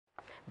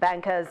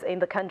Bankers in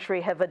the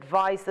country have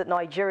advised that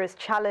Nigeria's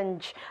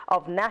challenge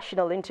of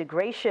national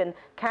integration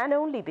can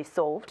only be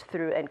solved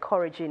through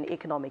encouraging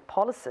economic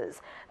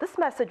policies. This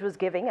message was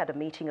given at a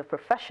meeting of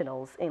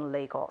professionals in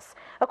Lagos.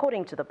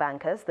 According to the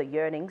bankers, the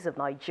yearnings of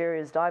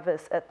Nigeria's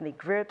diverse ethnic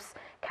groups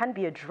can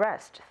be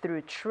addressed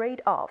through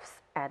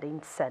trade-offs and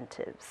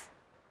incentives.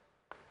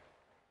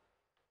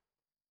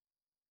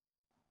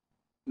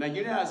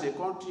 Nigeria as a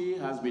country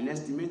has been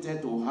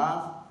estimated to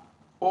have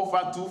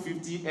over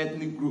 250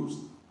 ethnic groups,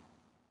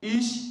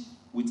 each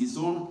with its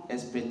own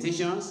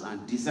expectations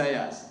and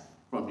desires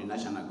from the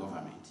national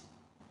government.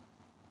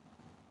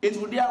 It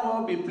would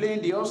therefore be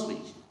playing the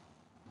ostrich,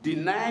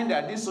 denying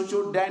that these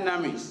social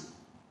dynamics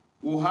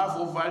will have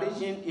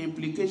overreaching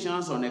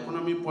implications on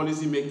economic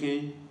policy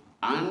making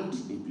and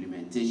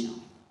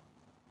implementation.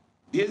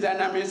 These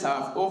dynamics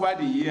have, over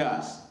the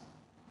years,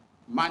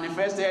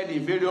 manifested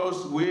in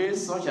various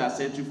ways such as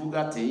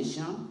centrifugal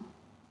tension,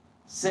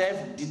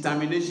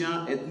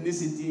 self-determination,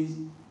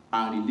 ethnicity,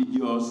 and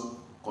religious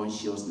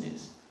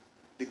consciousness.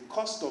 The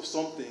cost of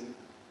something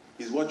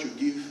is what you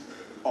give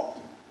up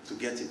to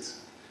get it.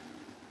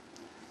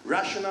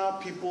 Rational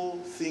people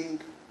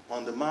think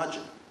on the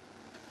margin.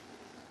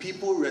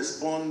 People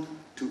respond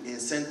to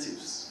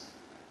incentives,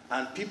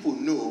 and people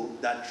know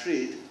that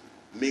trade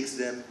makes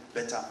them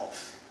better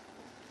off.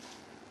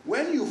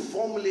 When you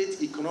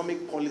formulate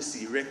economic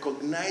policy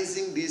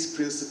recognizing these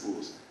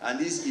principles and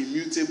these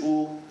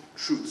immutable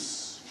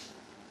truths,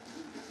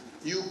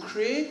 you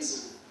create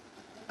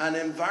an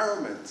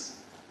environment,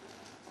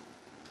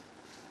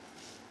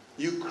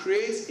 you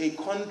create a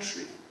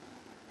country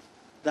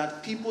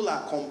that people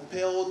are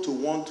compelled to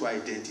want to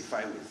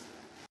identify with.